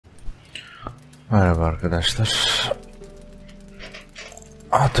Merhaba arkadaşlar.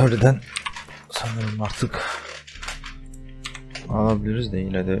 Atölyeden sanırım artık alabiliriz de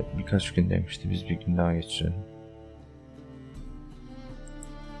yine de birkaç gün demişti. Biz bir gün daha geçirelim.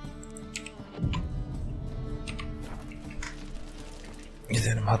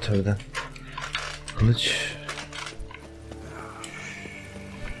 Gidelim atölyeden. Kılıç.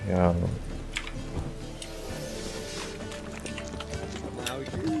 Ya.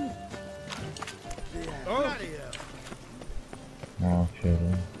 Ne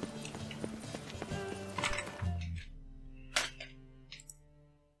yapıyorum?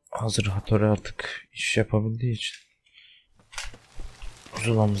 Hazır Hattori artık iş yapabildiği için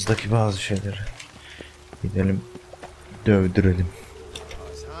zulamızdaki bazı şeyleri gidelim dövdürelim.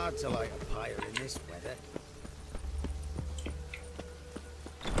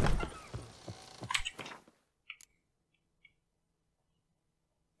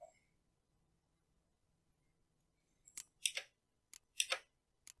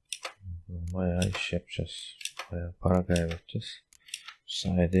 Bayağı iş yapacağız. Bayağı para kaybedeceğiz. Bu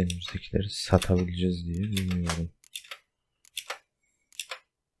sayede elimizdekileri satabileceğiz diye bilmiyorum.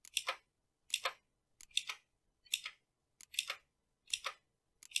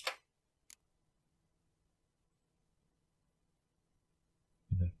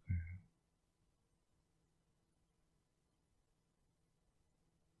 Bir dakika ya.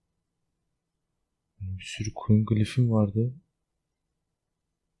 Bir sürü koyun glifim vardı.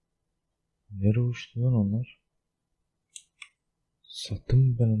 Nereye uçtu lan onlar? Sattım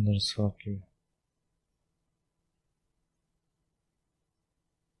mı ben onları salak gibi?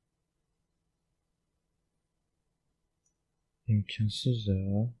 İmkansız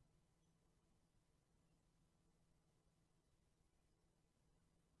ya.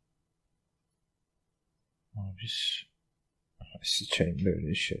 Abi sıçayım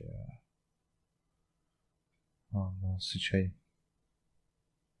böyle işe ya. Allah sıçayım.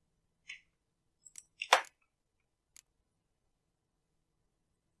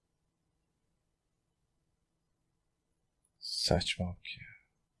 Saçmalık ya.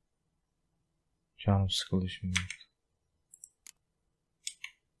 Canım sıkıldı şimdi.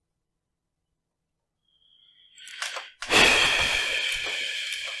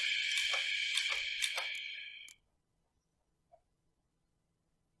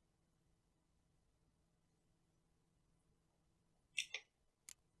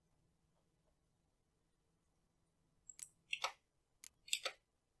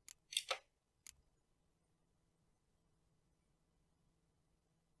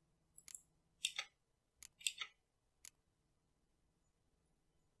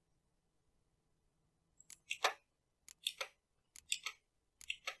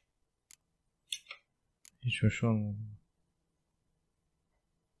 Hiç hoş olmadı.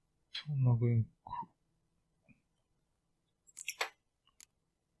 Sonuna koyayım.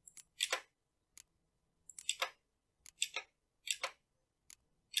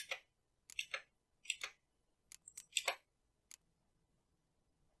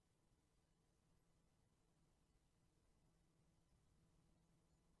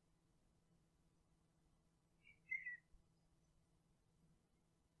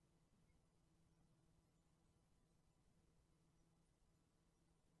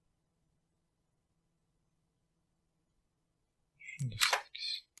 Şunu da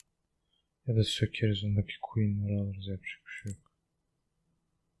satırız. Ya da sökeriz ondaki coinleri alırız, yapacak bir şey yok.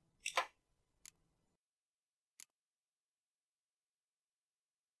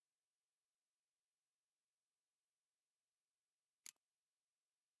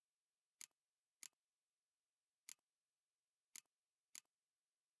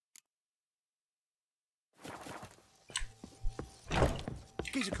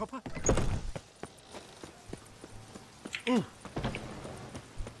 Piece of copper.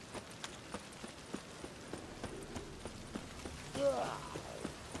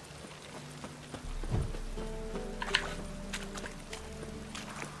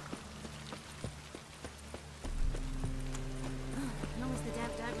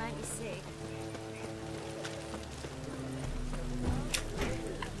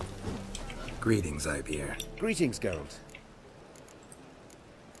 Greetings, Ibeer. Greetings, Geralt.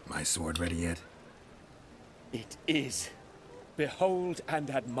 My sword ready yet? It is. Behold and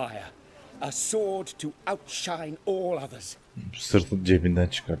admire. A sword to outshine all others. Sırtı cebinden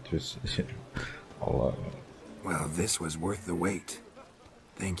çıkartıyorsun. Allah Allah. Well, this was worth the wait.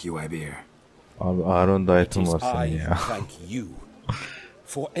 Thank you, Ibeer. Abi Aaron dayatım var senin ya. Thank you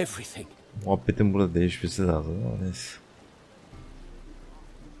for everything. Muhabbetin burada değişmesi lazım ama neyse.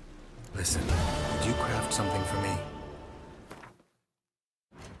 Listen, did you craft something for me?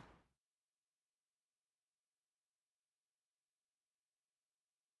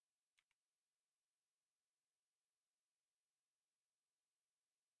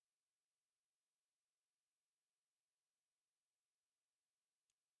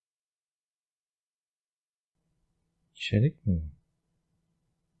 Çelik mi?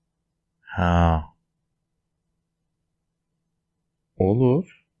 Ha.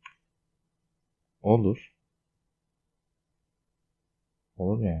 Olur. Olur.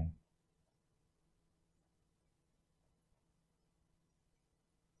 Olur yani.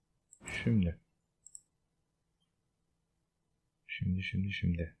 Şimdi.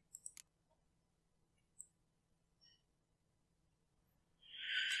 Şimdi.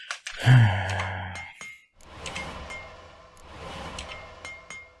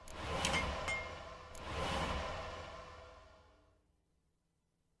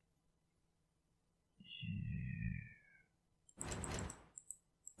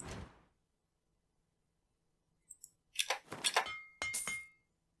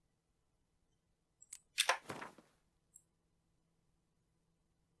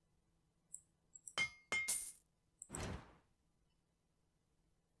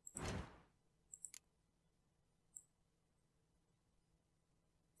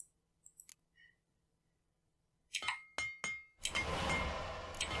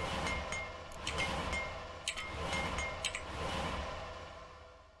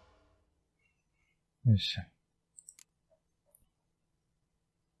 Neyse.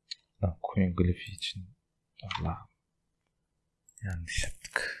 Lan koyun glifi için. Allah. Yanlış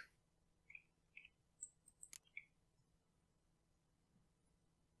yaptık.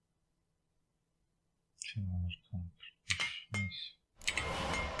 Canavar kan 45. Neyse.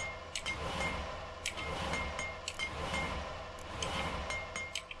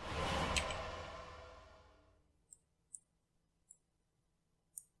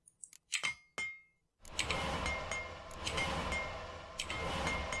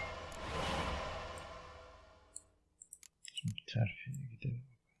 Şimdi terfiye gidelim.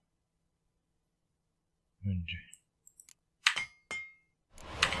 Önce.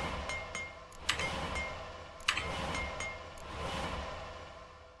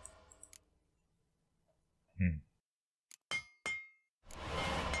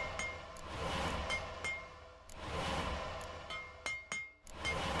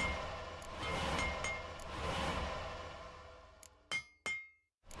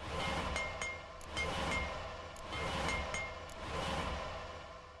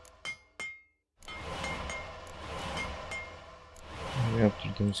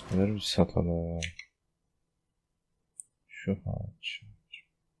 Yaptırdığımız kadar bir satalım. Şu ağaç.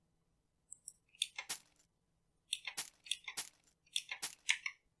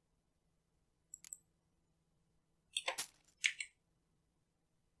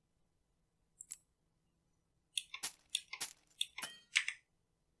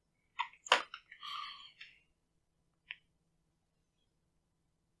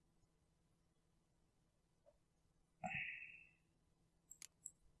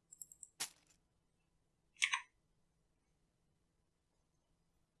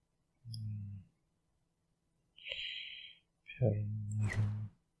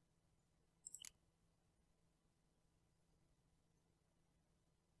 Perunları.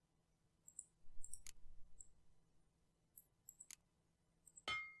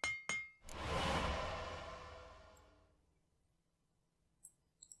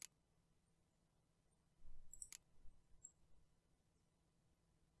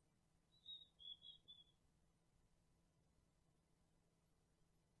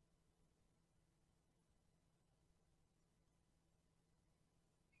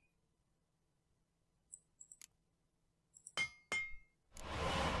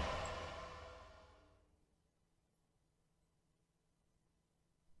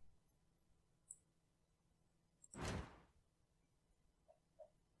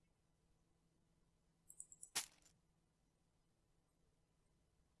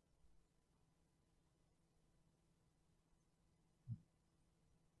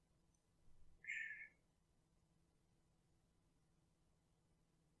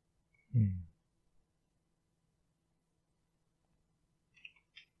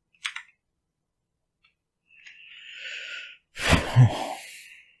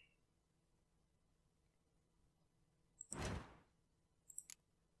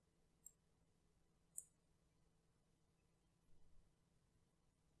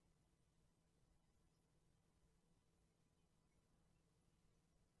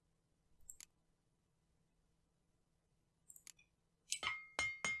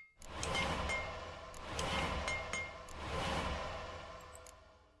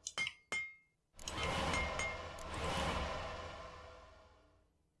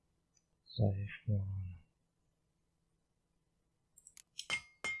 Zayıf mı?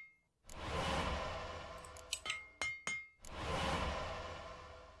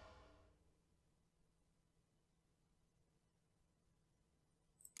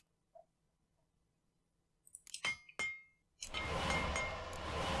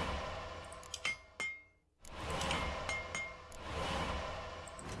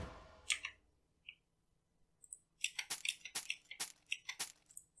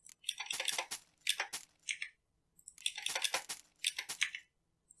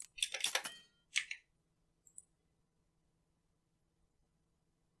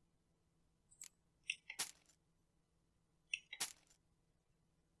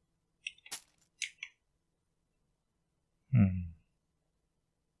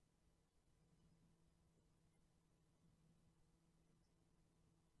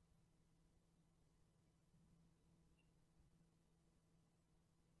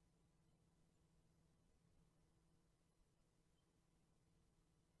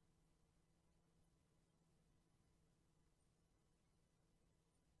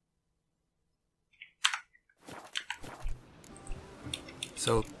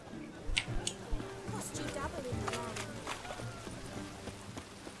 So,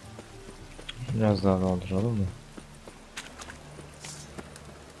 Biraz daha dolduralım mı?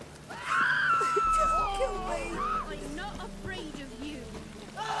 I'm not afraid of you.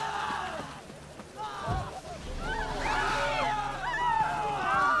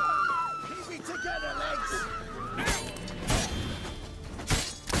 Keep it together, legs!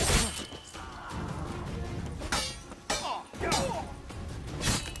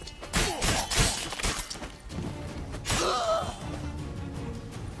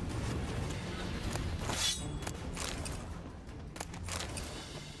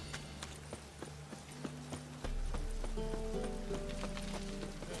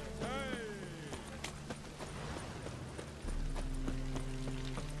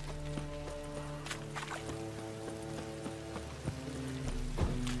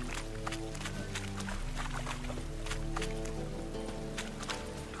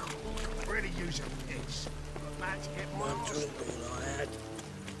 Really use your pitch. Match hit marks.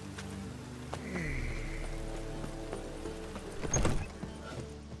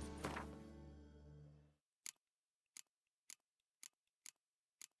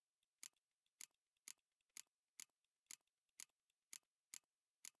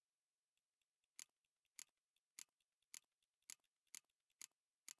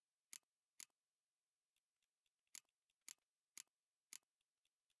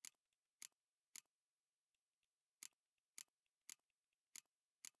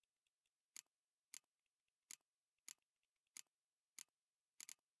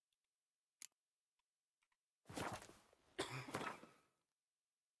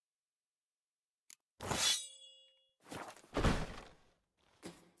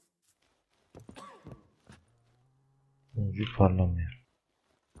 Ucu parlamıyor.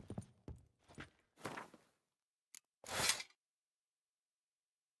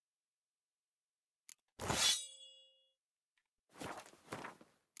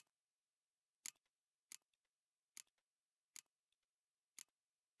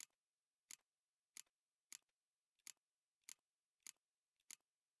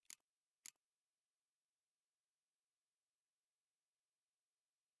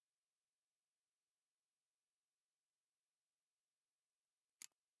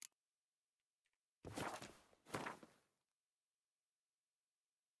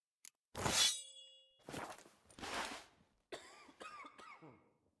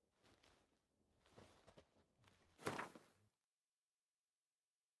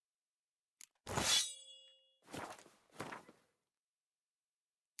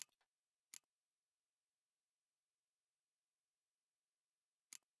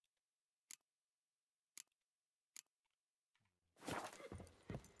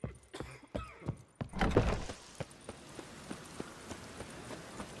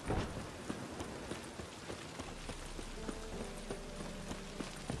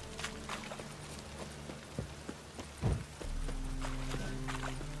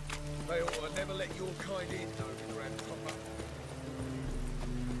 They ought to never let your kind in, Novigrad proper.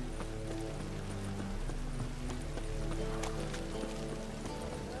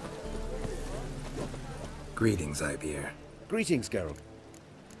 greetings, Ibeer. Greetings, Geralt.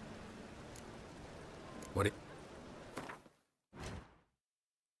 What?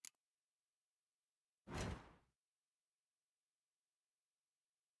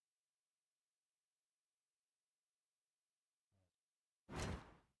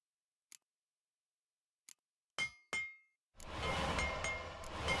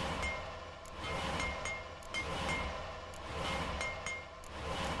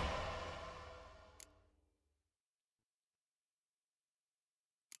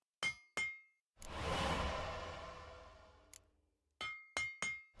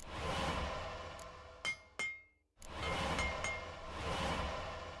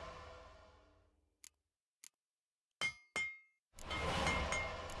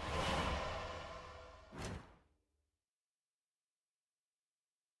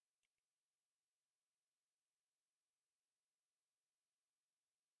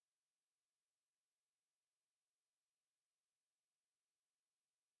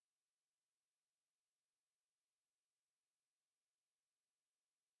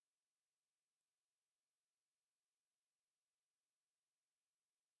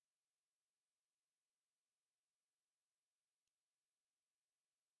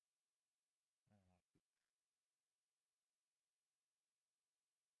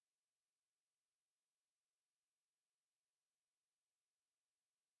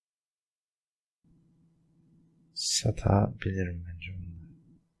 Satabilirim bence onu.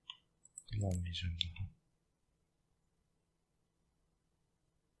 Kullanmayacağım daha.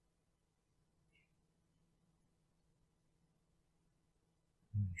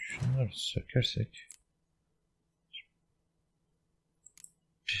 Şunları sökersek.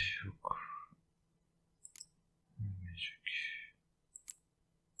 Yok. Olmayacak.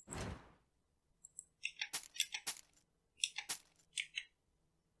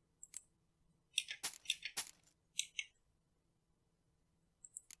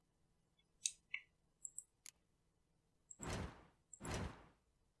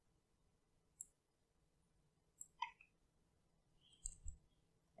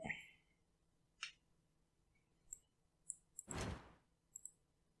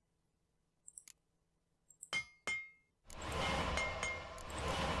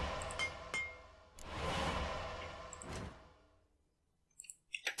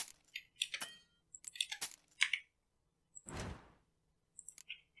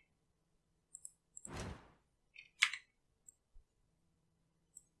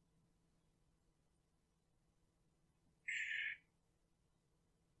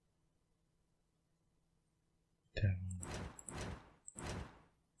 Devam.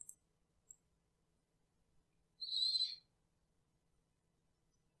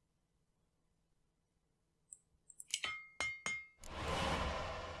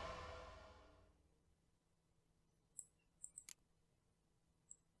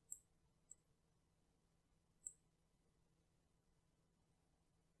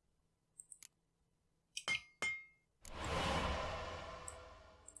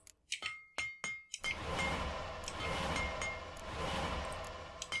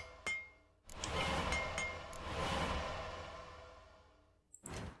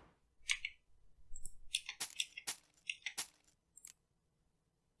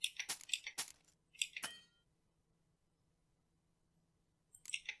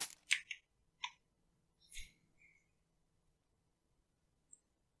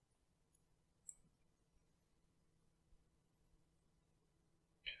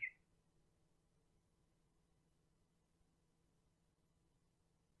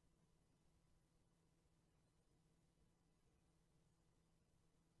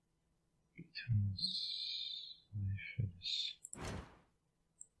 Sayfası.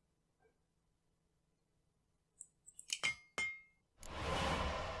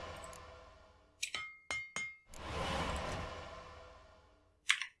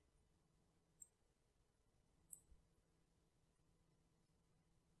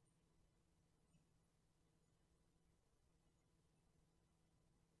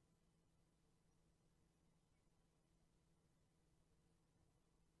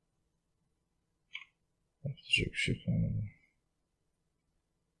 Yapacak bir şey kalmadı.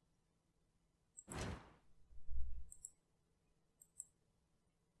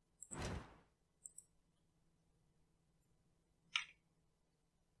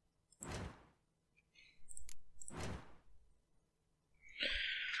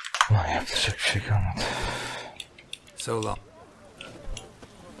 Yapacak bir şey kalmadı. So long.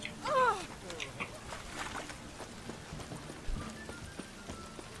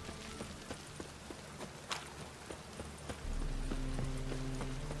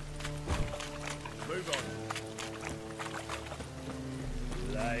 Move on.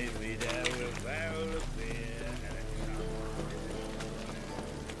 Lay me down with a barrel of beer and a cup.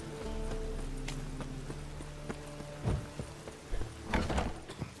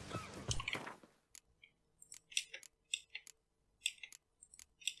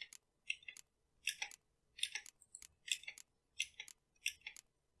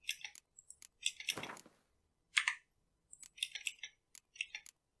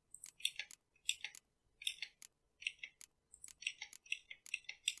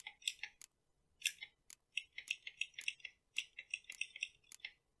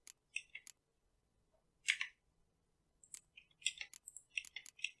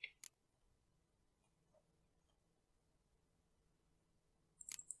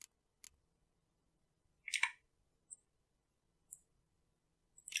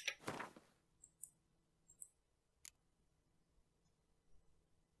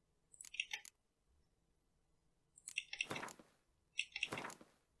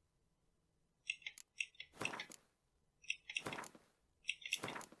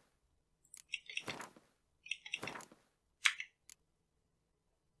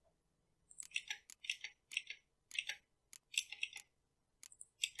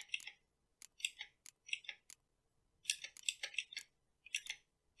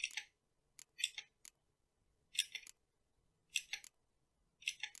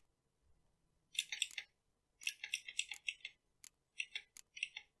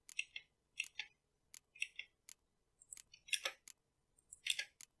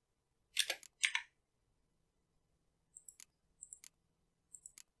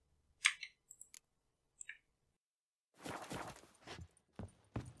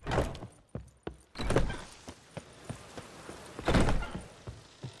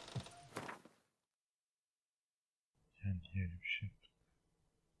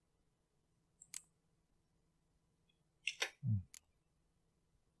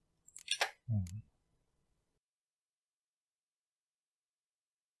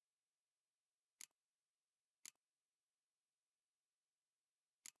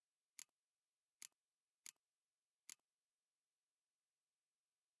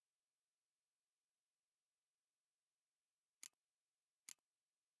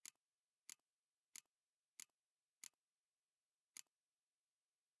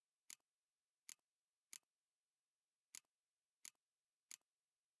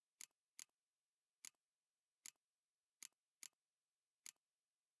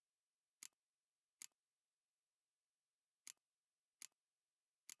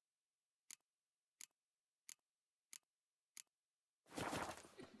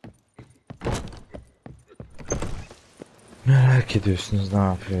 Merak ediyorsunuz ne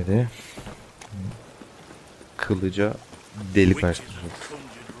yapıyor diye. Kılıca delik açtıracak.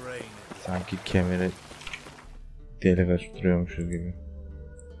 Conjured rain. Sanki kemere delik açtırıyormuşuz gibi.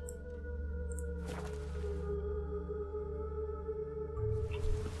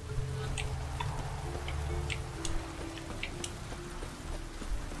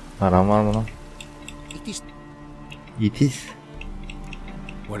 Param var mı lan? Yetiz.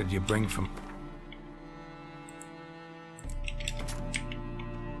 What did you bring from?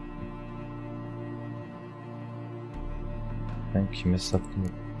 Ben kime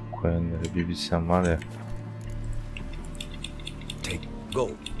sattım koyanları bir bilsem var ya. Take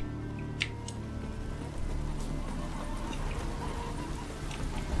gold.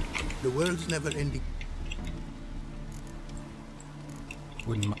 The world's never ending.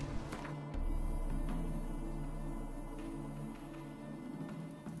 Wouldn't mind.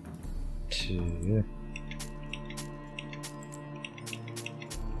 Tüh.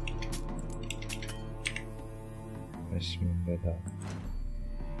 Resmin bedava.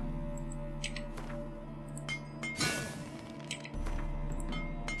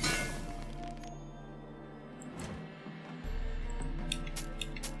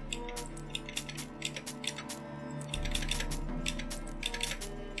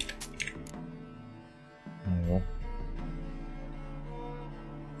 Evet.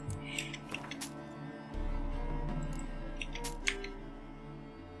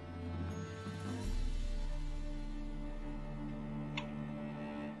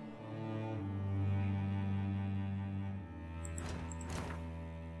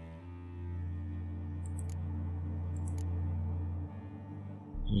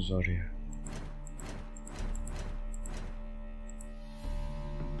 Zor ya.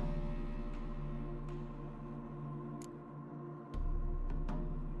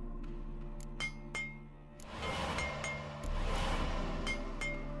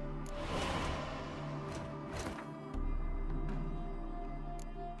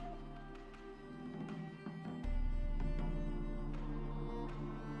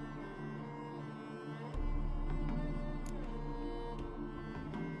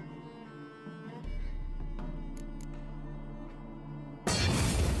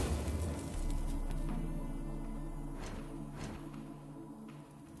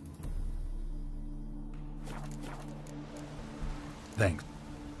 Thanks.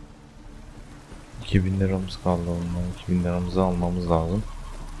 2000 liramız kaldı ondan. 2000 liramızı almamız lazım.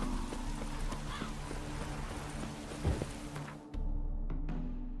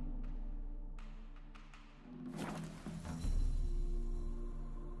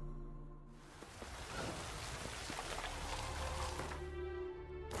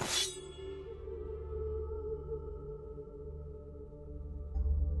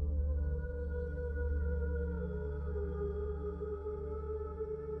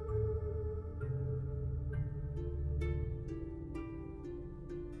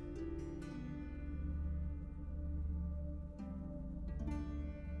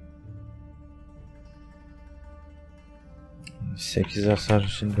 ...8 hasar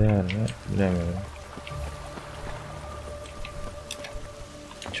için değer mi? Bilemiyorum.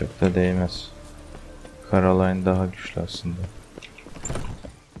 Çok da değmez. Caroline daha güçlü aslında.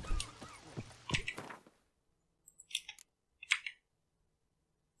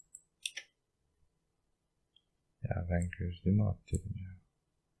 Ya ben gözlüğümü aktifledim ya.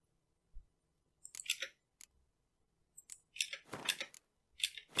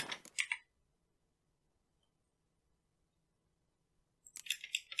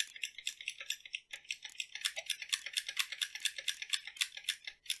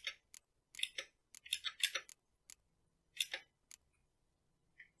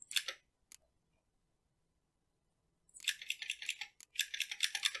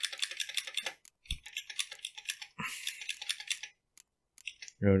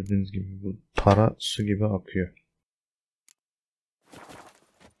 Gördüğünüz gibi bu para su gibi akıyor.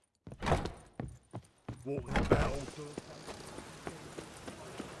 Walking about all sorts.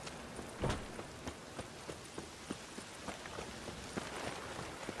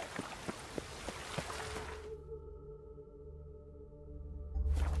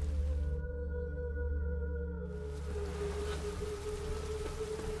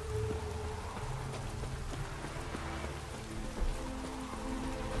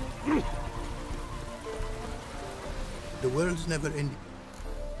 The world's never ending.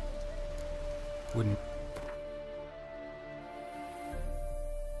 Wouldn't.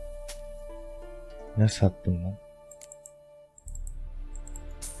 Ne sattım lan?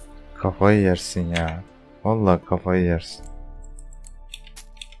 Kafayı yersin ya. Vallahi kafayı yersin.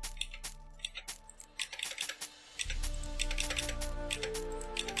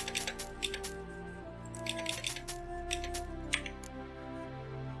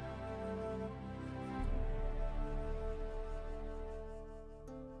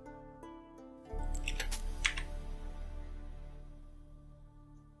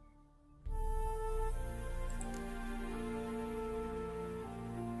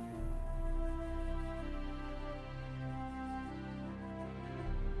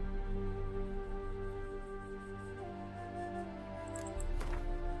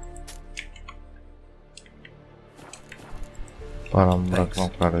 Paramı bırakmam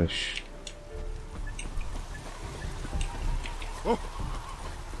kardeş.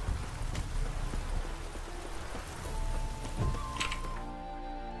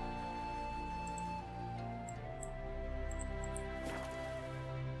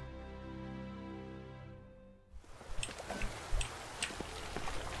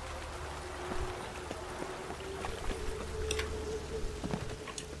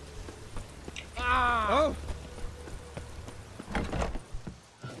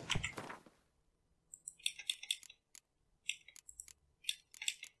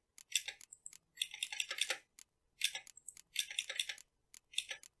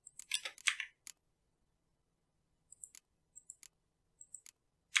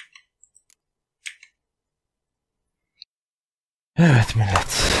 Evet millet.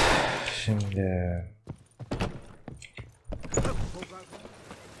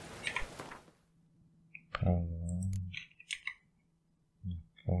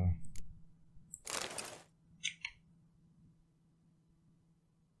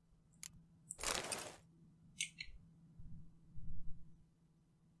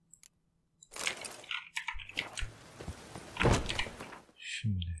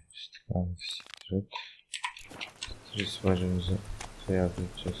 Şimdi istikamet siktir. Stres bacımızı seyahat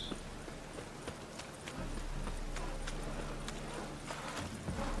edeceğiz.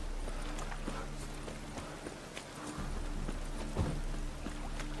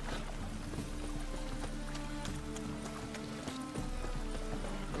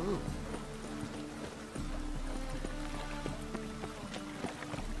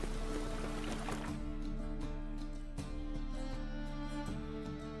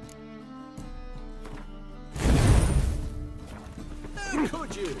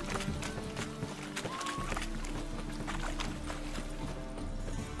 Could you?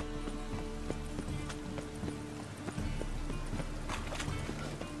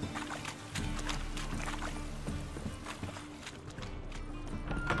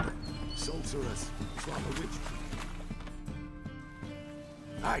 Sorceress, try a witch.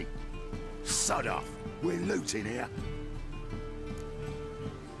 Hey, sod off. We're looting here.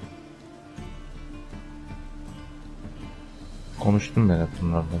 Konuştum ben hep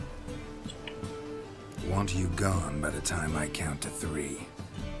bunlarla. Want you gone by the time I count to 3.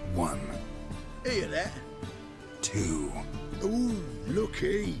 1. Hear that? 2. Ooh, look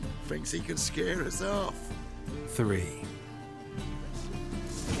he. Thinks he can scare us off. 3.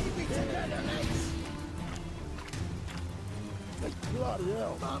 Bloody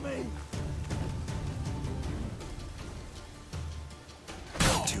hell. Mummy!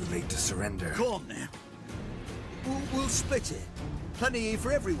 Too late to surrender. Come on now. We'll split it. Plenty here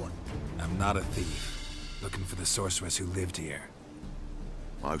for everyone. I'm not a thief. Looking for the sorceress who lived here.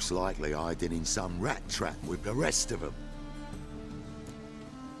 Most likely hiding in some rat trap with the rest of them.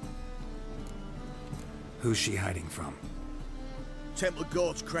 Who's she hiding from? Temple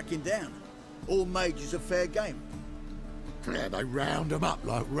guards cracking down. All mages are fair game. Yeah, they round them up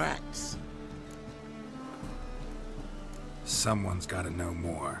like rats. Someone's got to know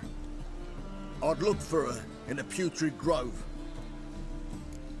more. I'd look for her in a putrid grove.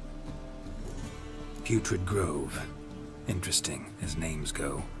 Putrid Grove. Interesting, as names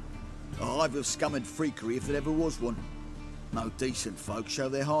go. A hive of scum and freakery if there ever was one. No decent folk show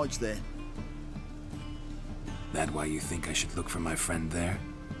their hides there. That why you think I should look for my friend there?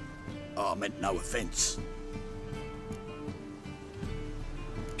 I meant no offence.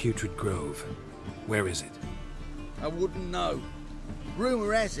 Putrid Grove. Where is it? I wouldn't know.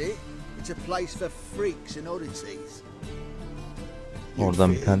 Rumour has it, it's a place for freaks and oddities.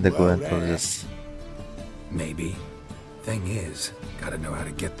 Oradan bir tane de Gwent alacağız. Maybe. Thing is, gotta know how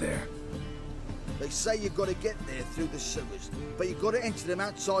to get there. They say you've got to get there through the sewers, but you've got to enter them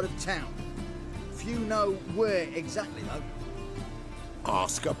outside of town. Few know where exactly, though.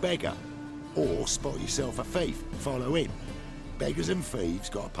 Ask a beggar. Or spot yourself a thief. Follow him. Beggars and thieves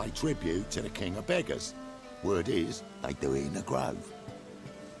got to pay tribute to the king of beggars. Word is, they do it in the grove.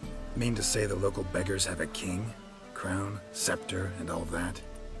 Mean to say the local beggars have a king? Crown, scepter, and all that?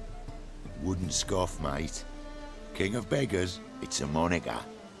 Wouldn't scoff, mate. King of beggars, it's a moniker.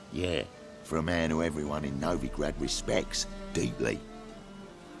 Yeah, for a man who everyone in Novigrad respects deeply.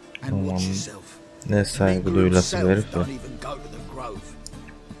 And watch yourself. Ne saygı duyulası bir herif ya. Don't even go to the grove.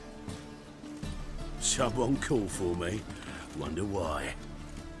 Someone call for me. Wonder why.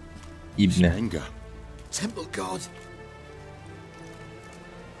 İbne. Anger. Temple guard.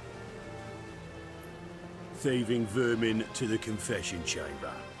 Thieving vermin to the confession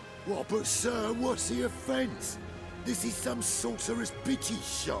chamber. What, but sir, what's the offence? This is some sorcerer's bitchy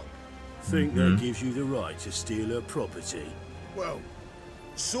shop. Think that gives you the right to steal her property? Well,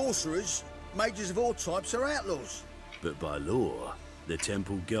 sorcerers, mages of all types are outlaws. But by law, the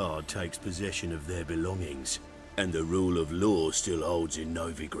temple guard takes possession of their belongings, and the rule of law still holds in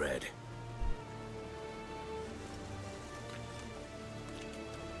Novigrad.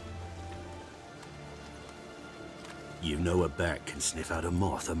 You know a bat can sniff out a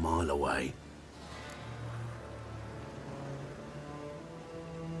moth a mile away.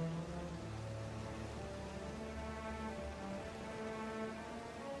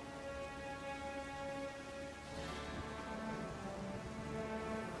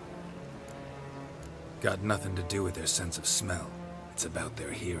 Got nothing to do with their sense of smell. It's about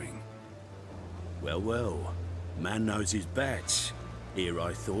their hearing. Well, well. Man knows his bats. Here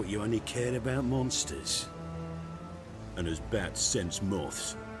I thought you only cared about monsters. And as bats sense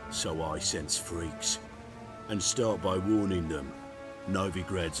moths, so I sense freaks. And start by warning them.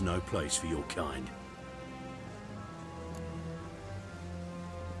 Novigrad's no place for your kind.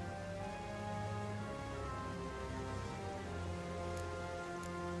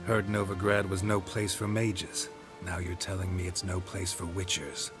 Heard Novigrad was no place for mages. Now you're telling me it's no place for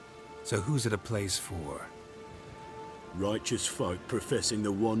witchers. So who's it a place for? Righteous folk professing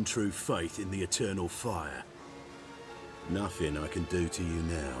the one true faith in the eternal fire. Nothing I can do to you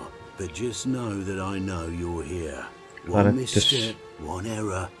now, but just know that I know you're here. One misstep, one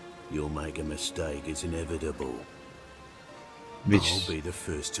error, you'll make a mistake, it's inevitable. I'll be the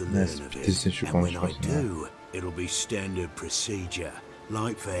first to learn of it, and when I do, it'll be standard procedure.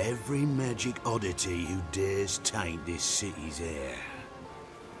 Like for every magic oddity who dares taint this city's air.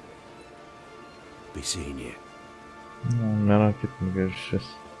 Be seeing you. Merak etme, görüşürüz.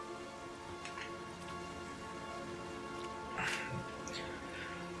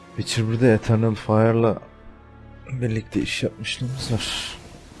 Witcher'da Eternal Fire'la birlikte iş yapmışlığımız var.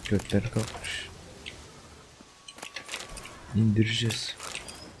 Gökleri kalkmış. İndireceğiz.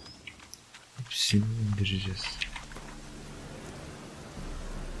 Hepsini indireceğiz.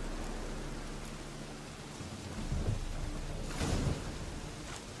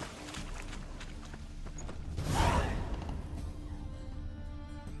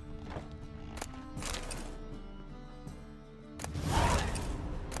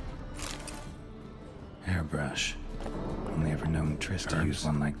 Hairbrush. Only ever known Triss to use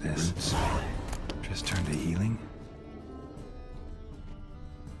one like this. Triss turned to healing?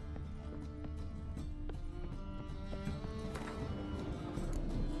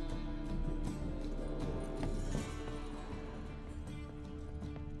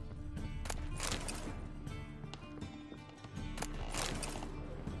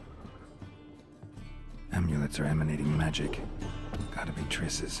 Amulets are emanating magic. Gotta be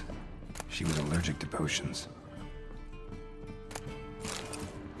Triss's. She was allergic to potions.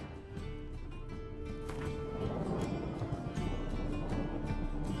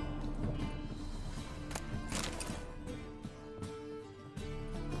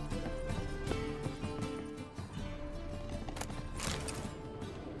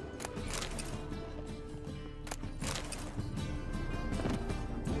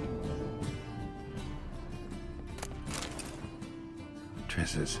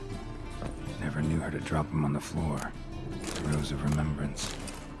 Triss's. Never knew her to drop them on the floor. The rose of remembrance.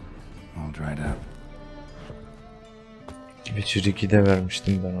 All dried up. Witcher 2'de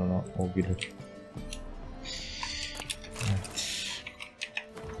vermiştim ben ona o gülü. Evet.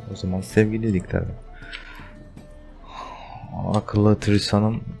 O zaman sevgiliydik tabi. Akıllı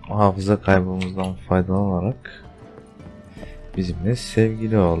Trissa'nın hafıza kaybımızdan faydalanarak bizimle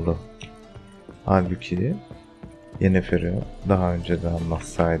sevgili oldu. Halbuki Yennefer'i daha önce de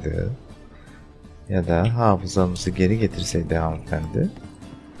anlatsaydı ya da hafızamızı geri getirseydi hanımefendi,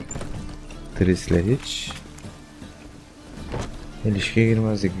 Triss'le hiç ilişkiye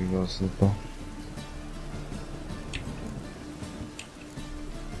girmezdik bir olasılıkla.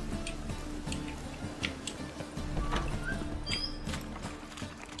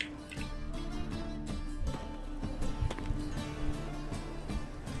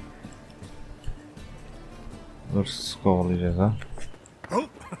 Hırsız kovalayacağız ha. Oh,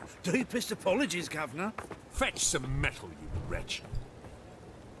 deepest apologies, Governor. Fetch some metal, you wretch.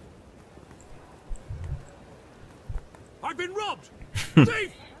 I've been robbed!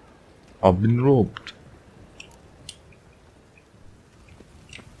 Thief! I've been robbed.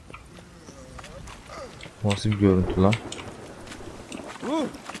 Nasıl bir görüntü lan?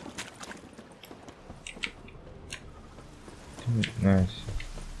 Nice.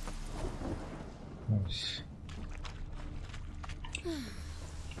 Nice.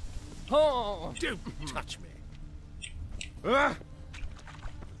 Oh, don't touch me.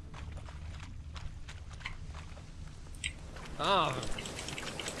 The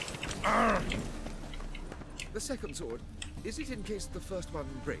second sword, is it in case the first one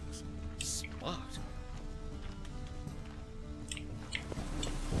breaks? Smart.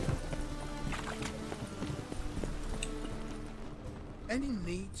 Any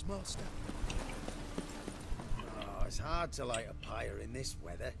needs, master? Oh, it's hard to light a pyre in this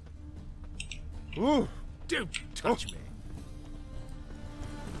weather. Ooh, don't touch me.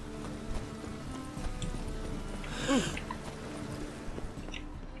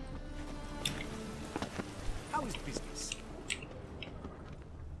 How is business?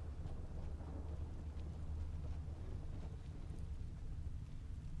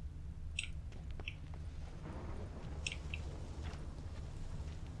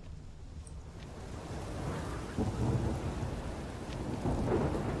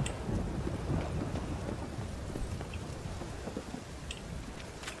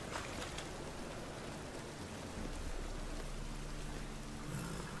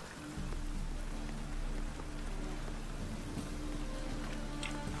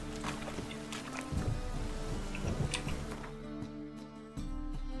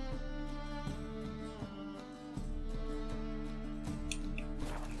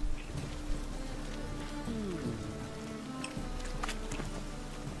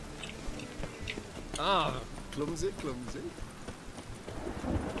 Ah, clumsy, clumsy.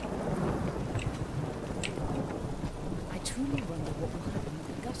 I truly wonder what will happen with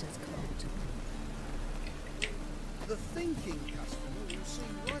the gutters clogged. The thinking customer will see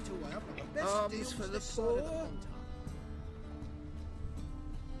right away I've got the best Arms deals for the this side of the poor. pond.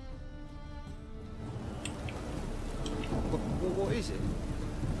 What is it?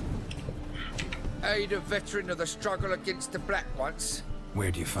 Aid a veteran of the struggle against the Black once.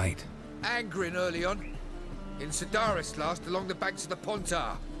 Where'd you fight? Angering early on. In Sedaris last, along the banks of the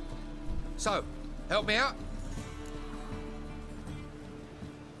Pontar. So, help me out?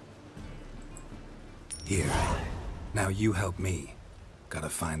 Here. Now you help me. Gotta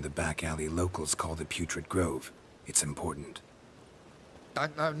find the back alley locals call the Putrid Grove. It's important.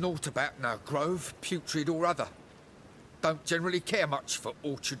 Don't know naught about no grove, putrid or other. Don't generally care much for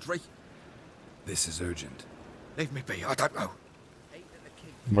orchardry. This is urgent. Leave me be, I don't know.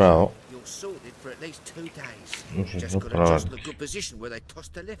 Bravo. You're sorted for at least 2 days. Muszę Just got to poprawić. adjust the good position where they toss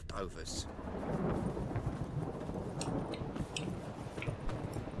the leftovers.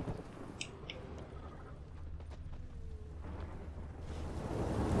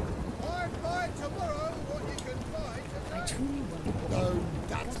 I'll buy tomorrow what you can buy I truly wonder what No,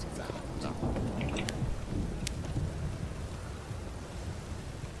 that's that.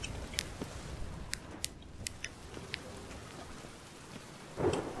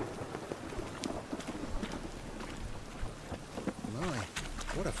 My,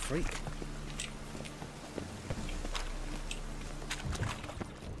 what a freak.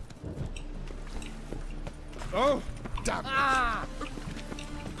 Oh! Damn it.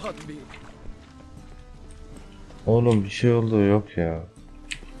 Pardon me. Oğlum bir şey oldu yok ya.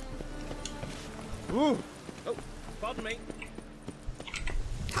 Oh, pardon me.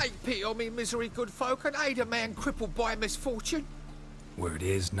 Take pity on me, misery, good folk, and aid a man crippled by misfortune. Word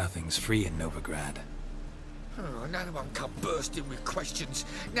is, nothing's free in Novigrad. Oh, another one come bursting with questions.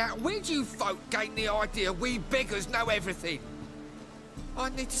 Now, where do you folk gain the idea we beggars know everything? I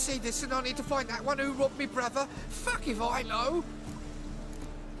need to see this and I need to find that one who robbed me brother. Fuck if I know.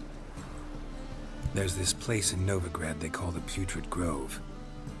 There's this place in Novigrad they call the Putrid Grove.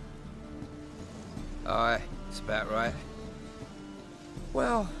 Aye, it's about right.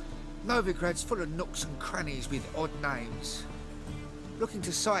 Well, Novigrad's full of nooks and crannies with odd names. Looking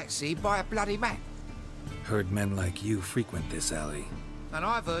to sightsee, buy a bloody map. Heard men like you frequent this alley. And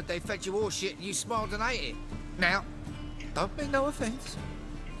I've heard they fed you all shit and you smiled and ate it. Now, don't mean no offence.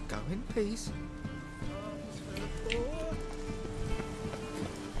 Go in peace.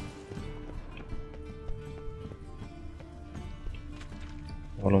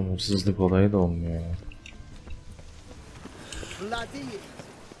 Oğlum hırsızlık olayı da olmuyor ya. Bloody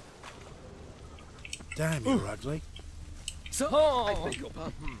Damn you, Rudley. So, I beg your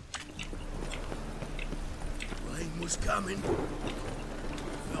pardon. Rain was coming.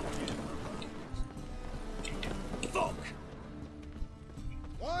 fuck.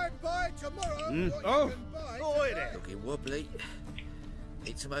 I'd buy tomorrow what you Oh. can buy Oi today. there. Looking wobbly.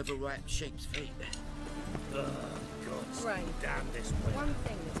 Need some overripe sheep's feet. Right. Damn this way. One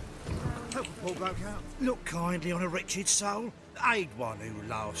thing Help a poor bloke out. Look kindly on a wretched soul. Aid one who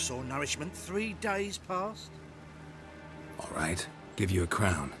last saw nourishment 3 days past. All right, give you a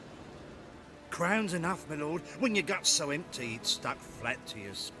crown. Crown's enough, my lord, when your gut's so empty it's stuck flat to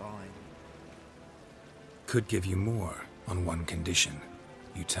your spine. Could give you more. On one condition.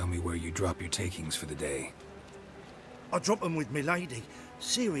 You tell me where you drop your takings for the day. I drop them with me lady.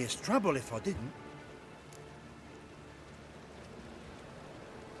 Serious trouble if I didn't.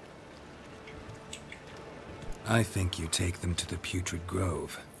 I think you take them to the Putrid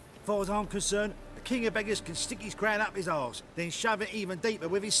Grove. As far as I'm concerned, the king of beggars can stick his crown up his arse, then shove it even deeper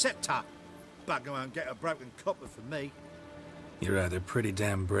with his scepter. Bugger won't get a broken copper from me. You're either pretty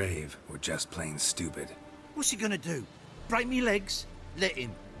damn brave, or just plain stupid. What's he gonna do? Break me legs? Let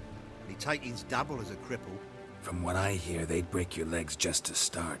him. Me taking's double as a cripple. From what I hear, they'd break your legs just to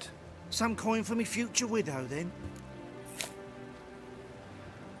start. Some coin for me future widow, then.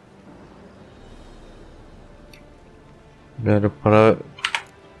 Böyle para...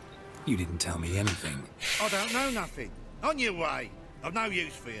 You didn't tell me anything. I don't know nothing. On your way. I've no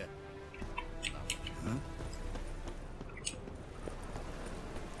use for you. Huh?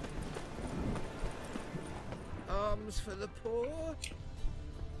 Arms for the poor.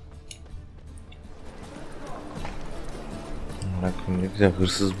 Bakın ne güzel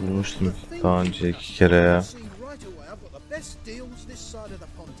hırsız bulmuştum daha önce 2 kere ya.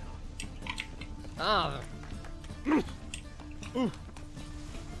 Ah.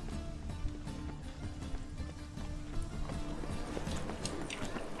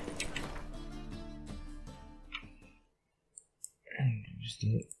 Biz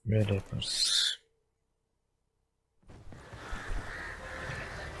de böyle yaparız.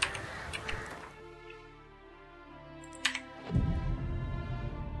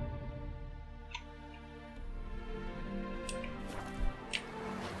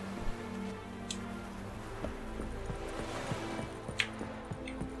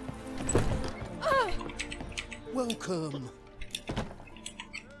 Welcome.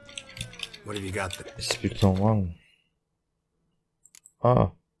 What have you got there? İspirton var mı? Aa.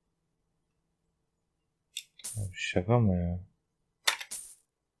 Abi şaka mı ya?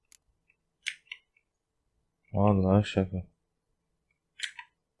 Vallahi şaka.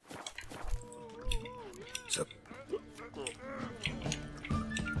 So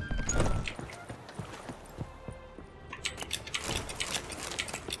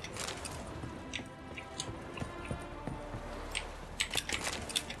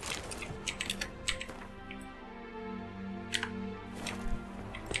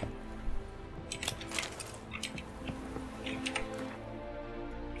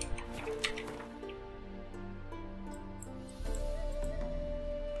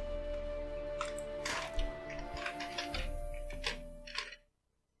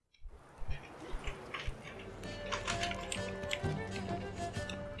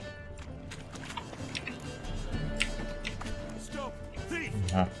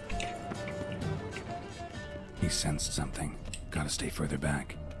Ha. he sensed something. Gotta stay further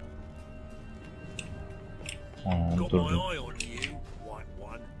back. Aa, Got dur. my eye on you, white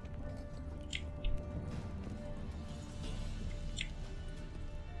one.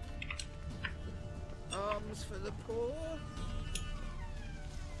 Arms for the poor.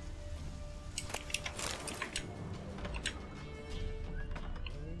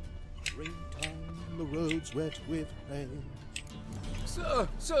 Springtime, the roads wet with rain.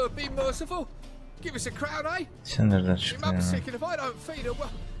 Sir, be merciful. Give us a crown, eh? Sen nereden She çıktın mum's ya? sick, and if I don't feed her, well,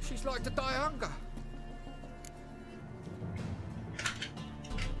 she's like to die of hunger.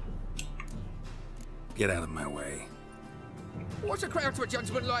 Get out of my way. What's a crown to a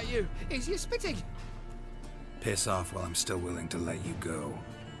gentleman like you? Easy as spitting. Piss off while I'm still willing to let you go.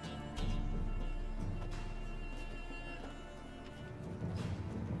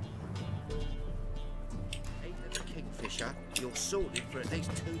 Ain't the Kingfisher, you're sorted for at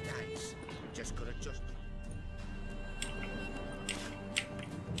least 2 days. Just gotta just...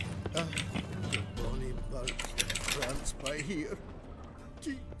 Bonnie boats that prance by here.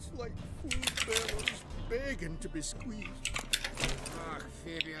 Teats like full bellows begging to be squeezed. Ach,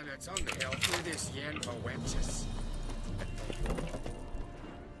 Fabian, it's on the hill through this yen for wenches.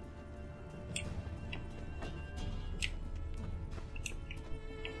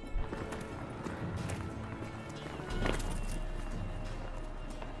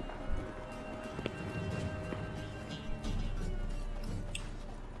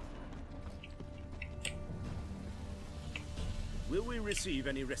 Will we receive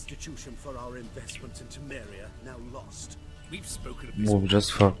any restitution for our investment in Temeria, now lost? We've spoken of this. Bu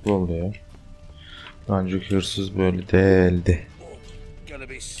biraz farklı oluyor. Önceki hırsız böyle değildi. Gonna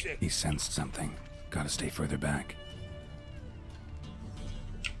be sick. He sensed something. Gotta stay further back.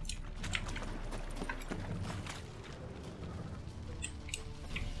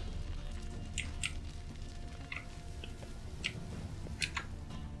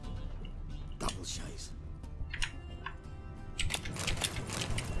 Double chase.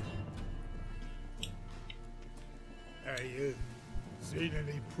 Seen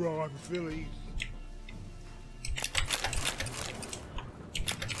any prime fillies?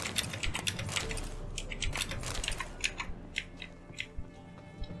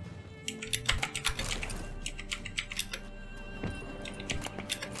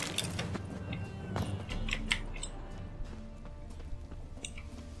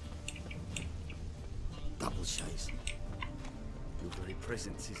 Double chase. Your very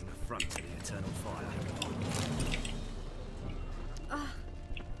presence is an affront to the eternal fire.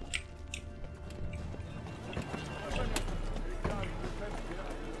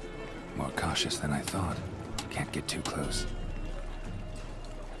 More cautious than I thought. Can't get too close.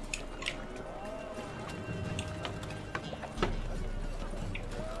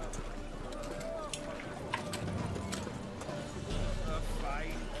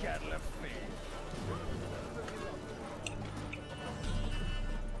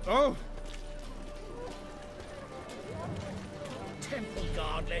 Oh! Temple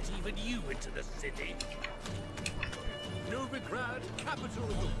guard let even you into the city. Novigrad, capital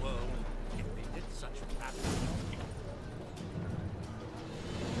of the world. If they did such pattern.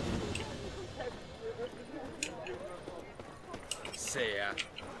 See ya.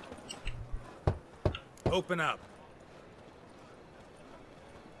 Open up.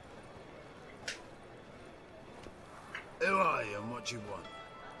 Who are you and what do you want?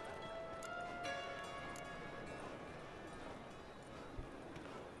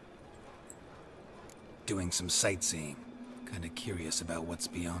 Doing some sightseeing. Kinda curious about what's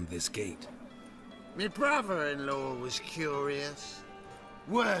beyond this gate. My brother-in-law was curious.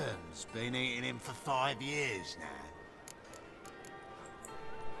 Worms been eating him for 5 years now.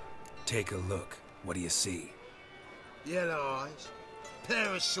 Take a look. What do you see? Yellow eyes,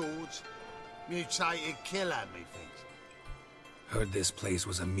 pair of swords, mutated killer, methinks. Heard this place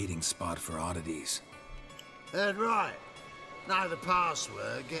was a meeting spot for oddities. Heard right. Know the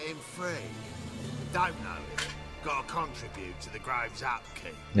password, get him free. Don't know it. Gotta contribute to the Grove's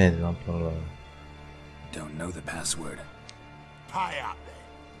upkeep. Neydi lan paralar? Don't know the password. Pay up then.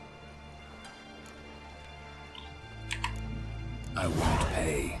 I won't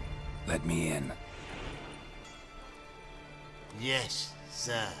pay. Let me in. Yes,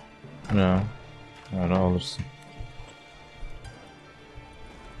 sir. Ya. Öyle alırsın.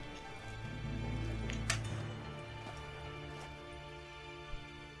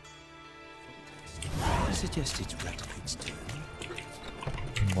 I suggest it's Rattling's turn.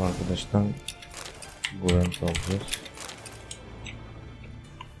 Bu arkadaştan Gwent alacağız.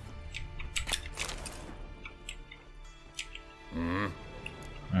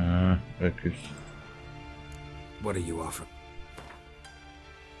 Öküz. What are you offering?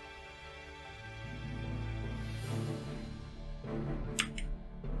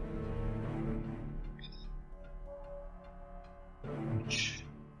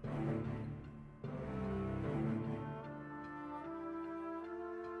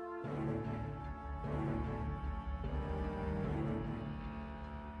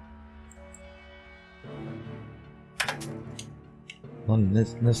 Lan ne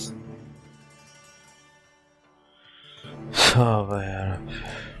Tövbe yarabbim.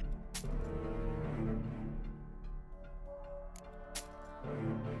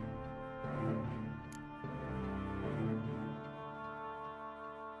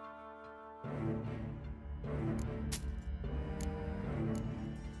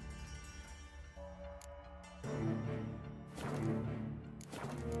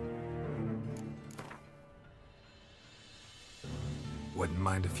 Wouldn't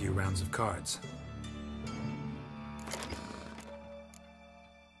mind a few rounds of cards.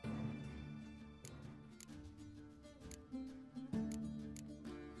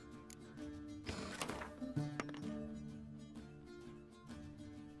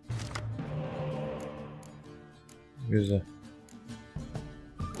 Güzel.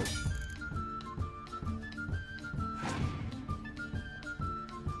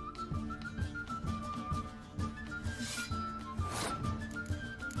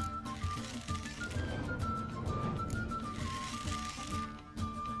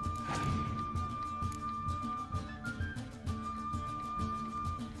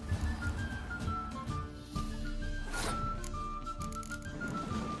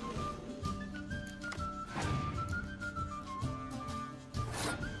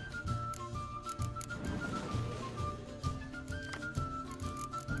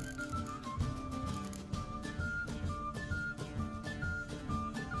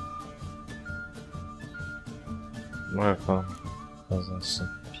 Bakalım kazansın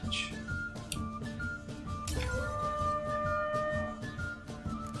piç.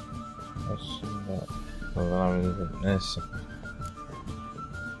 Aslında kazanabilirim. Neyse.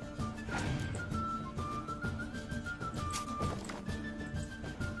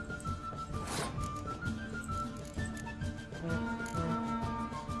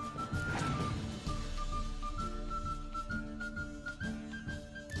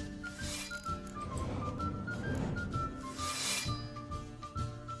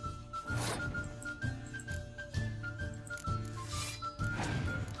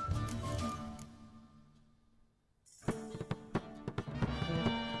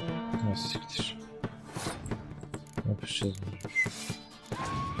 Nasıl siktir? Ne yapacağız?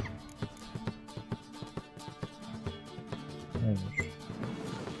 Hayır.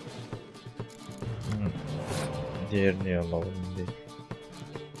 Diğerini alalım değil.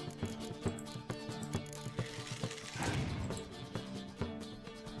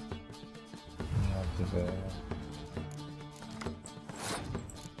 Hadi be.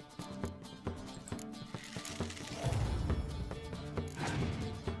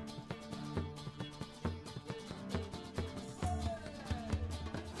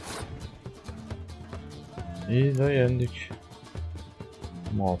 İyi de yendik.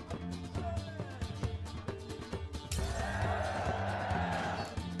 Mal.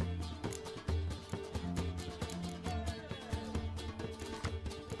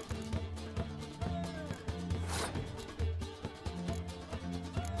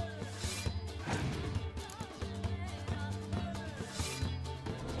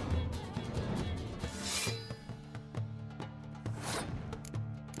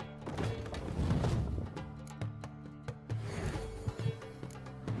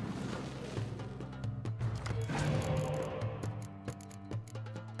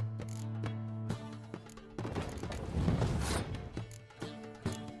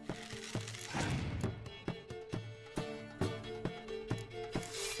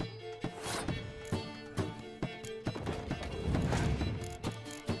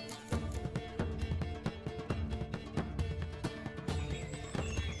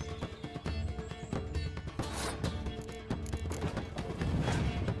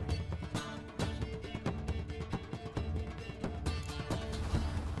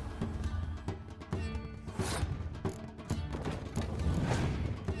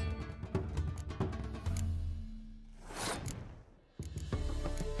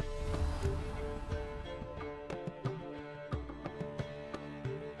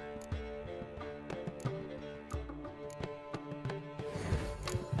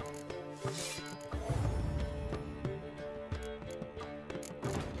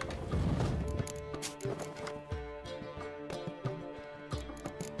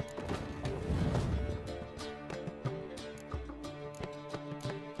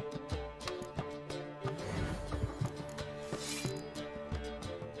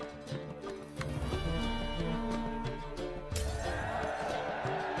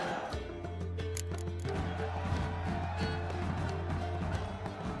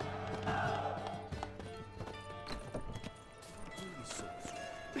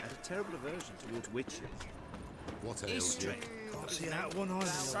 Terrible aversion towards witches. What ails you? See that one eye?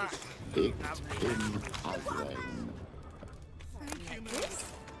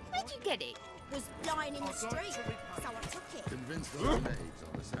 Where'd you get it? Was lying in the street, so I took it. Convinced the maids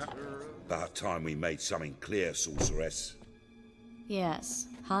on the center. About time we made something clear, sorceress. Yes,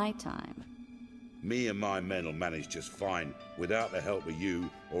 high time. Me and my men will manage just fine without the help of you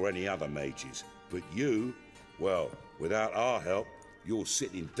or any other mages. But you, well, without our help, you're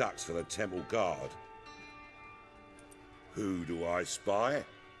sitting ducks for the temple guard. Who do I spy?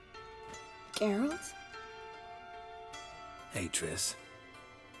 Geralt? Hey, Triss.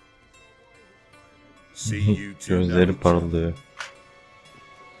 See you two Gözleri parıldıyor.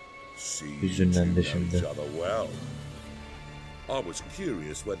 See you Yüzünden two de know şimdi. each other well. I was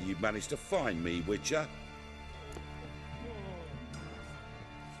curious whether you'd managed to find me, Witcher.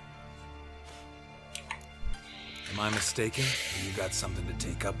 Am I mistaken? Or you got something to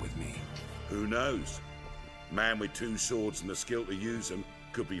take up with me? Who knows? Man with two swords and the skill to use them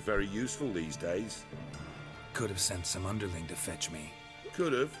could be very useful these days. Could have sent some underling to fetch me.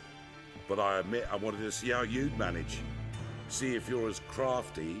 Could have, but I admit I wanted to see how you'd manage. See if you're as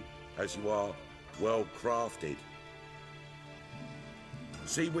crafty as you are well crafted.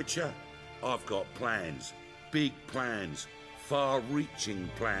 See, Witcher, I've got plans, big plans, far-reaching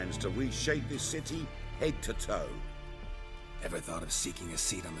plans to reshape this city head to toe. Ever thought of seeking a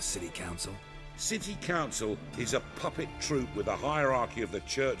seat on the city council? City Council is a puppet troupe with a hierarchy of the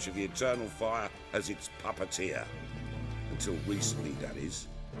Church of the Eternal Fire as its puppeteer. Until recently, that is,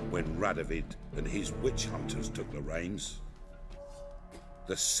 when Radovid and his witch hunters took the reins.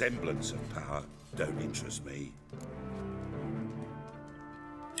 The semblance of power don't interest me.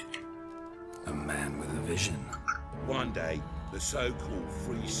 A man with a vision. One day, the so-called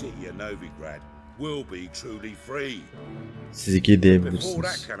free city of Novigrad will be truly free. Siz iki Before that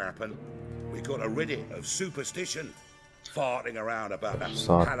diyebilirsiniz. can happen, we got to rid it of superstition, farting around about the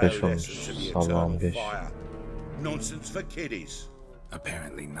Saat 5 hallowed olmuş. essence of the Sabahın eternal 5. fire. Nonsense for kiddies.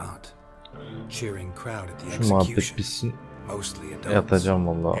 Apparently not. Cheering crowd at the Şu muhabbet execution. bitsin. Mostly adults. Yatacağım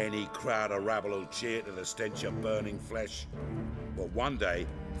valla. Any crowd of rabble will cheer to the stench of burning flesh. But one day,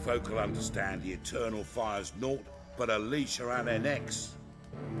 Folk will understand the eternal fire's naught but a leash around their necks.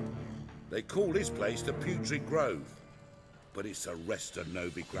 They call this place the Putrid Grove, but it's the rest of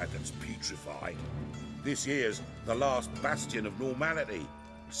Novigrad that's putrefied. This here's the last bastion of normality,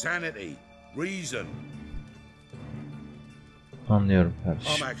 sanity, reason. Anlıyorum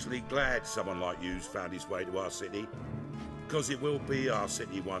kardeşim. I'm actually glad someone like you's found his way to our city, because it will be our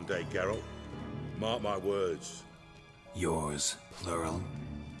city one day, Geralt. Mark my words. Yours, plural?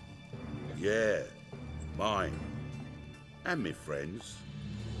 Yeah, mine. And me friends.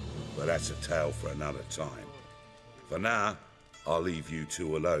 But that's a tale for another time. For now, I'll leave you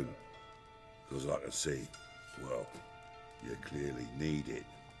two alone. Because I can see, well, you clearly need it.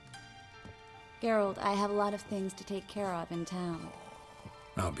 Geralt, I have a lot of things to take care of in town.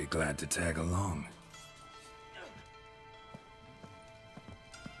 I'll be glad to tag along.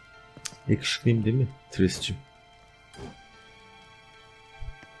 Yakışıklıyım değil mi Tris'cim?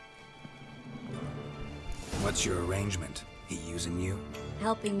 What's your arrangement? He using you?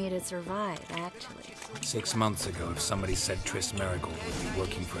 Helping me to survive, actually. 6 months ago, if somebody said Triss Merigold would be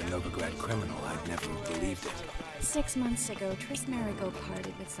working for a Novigrad criminal, I'd never have believed it. 6 months ago, Triss Merigold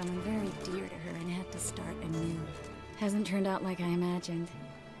parted with someone very dear to her and had to start anew. Hasn't turned out like I imagined.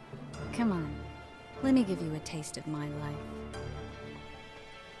 Come on, let me give you a taste of my life.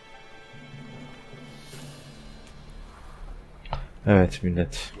 Evet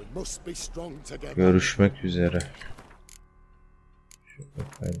millet. Görüşmek üzere. Şöyle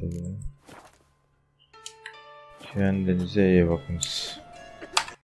kaydedelim. Kendinize iyi bakınız.